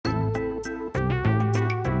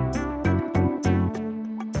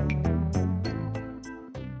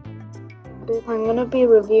today I'm gonna be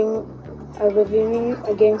reviewing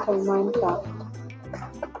a game called Minecraft.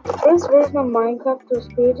 The first version of Minecraft was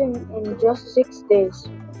created in just 6 days.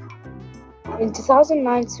 In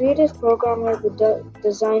 2009, Swedish programmer,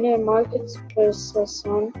 designer Marcus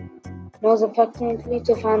Persson, known affectionately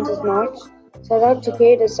to fans as March, set out to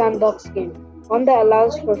create a sandbox game, one that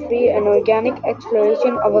allows for free and organic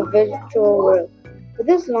exploration of a virtual world. With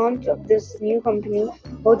this launch of this new company,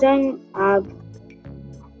 Mojang Ab,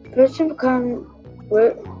 Persson began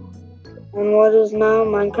work on what is now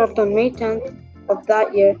Minecraft on May 10th of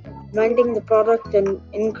that year, amending the product in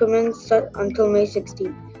increments set until May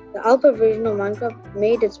 16th. The alpha version of Minecraft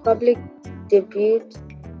made its public debut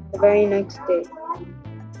the very next day.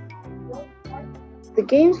 The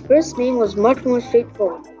game's first name was much more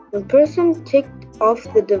straightforward. When Persson kicked off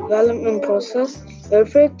the development process, he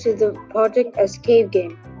referred to the project as Cave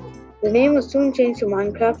Game. The name was soon changed to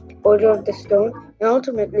Minecraft, Order of the Stone, and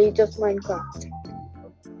ultimately just Minecraft.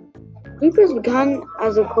 Creepers began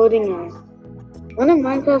as a coding error. One of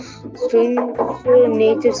Minecraft's stranger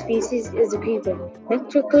native species is the creeper, an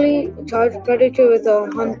electrically charged predator with a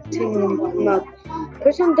hunting mouth.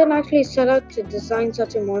 Persson didn't actually set out to design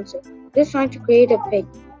such a monster, just trying to create a pig,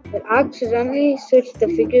 but accidentally switched the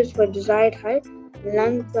figures for desired height and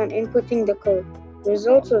length when inputting the code. The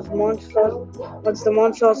result was the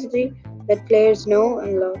monstrosity that players know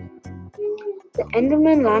and love. The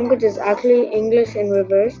Enderman language is actually English in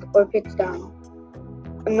reverse or pitched down.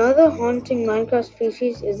 Another haunting Minecraft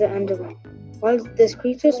species is the Enderman. While this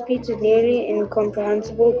creature's speech is nearly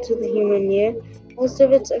incomprehensible to the human ear, most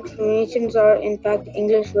of its explanations are in fact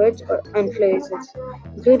English words and phrases,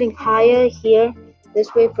 including higher, here,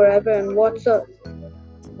 this way forever, and what's up,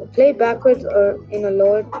 play backwards or in a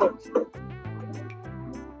lower pitch.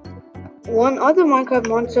 One other Minecraft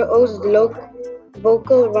monster owes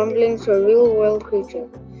vocal rumblings to a real-world creature.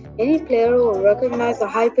 Any player will recognize the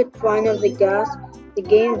high-pitched whine of the gas, the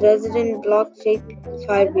game's resident block-shaped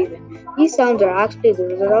fire breathing. These sounds are actually the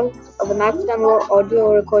result of an accidental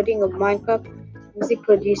audio recording of Minecraft music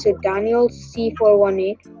producer Daniel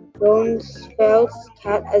C418 Rosenfeld's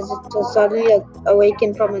cat as it suddenly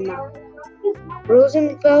awakened from a nap.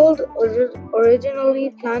 Rosenfeld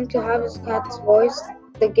originally planned to have his cats voice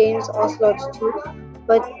the game's Ocelots too,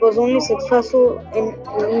 but was only successful in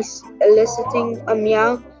eliciting a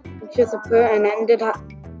meow mixed with a purr and ended up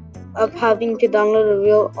having to download a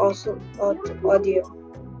real Ocelot audio.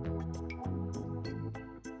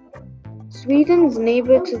 Sweden's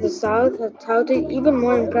neighbor to the south had touted even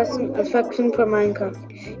more impressive affection for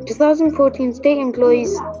Minecraft. In 2014, state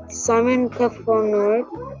employees Simon Kafanord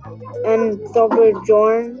and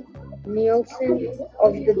Thorbjorn Nielsen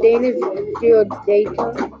of the Danish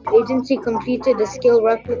Geodata Agency completed a scale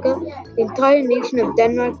replica of the entire nation of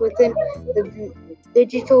Denmark within the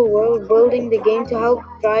digital world, building the game to help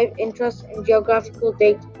drive interest in geographical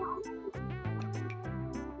data.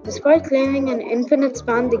 Despite claiming an infinite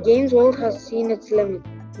span, the game's world has seen its limit.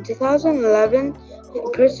 In 2011,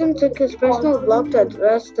 Persson took his personal blog to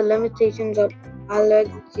address the limitations of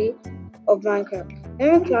allergy of Minecraft.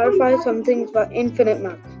 Let me clarify some things about infinite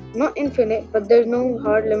math. Not infinite, but there's no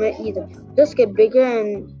hard limit either. Just get bigger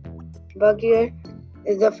and buggier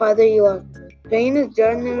the farther you are. Terrain is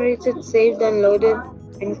generated, saved, and loaded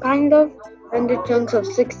in kind of random chunks of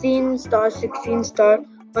 16 star 16 star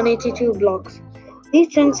 182 blocks. These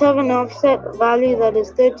chunks have an offset value that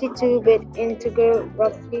is 32-bit integer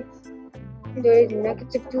roughly. There is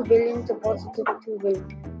negative 2 billion to positive 2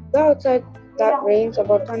 billion. Go outside that range,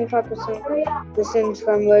 about 25% distance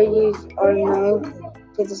from where you are now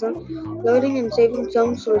to the sun. Loading and saving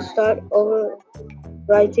chunks will start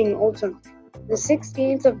overwriting old chunks. The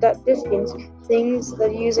 16th of that distance, things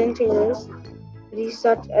that use integers, these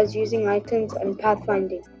such as using items and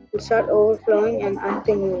pathfinding, will start overflowing and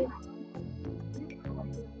acting weird.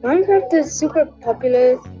 Minecraft is super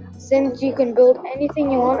popular since you can build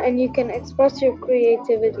anything you want and you can express your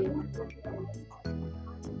creativity.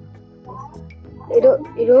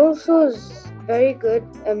 It also is very good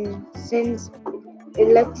since it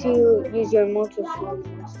lets you use your motor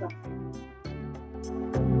stuff.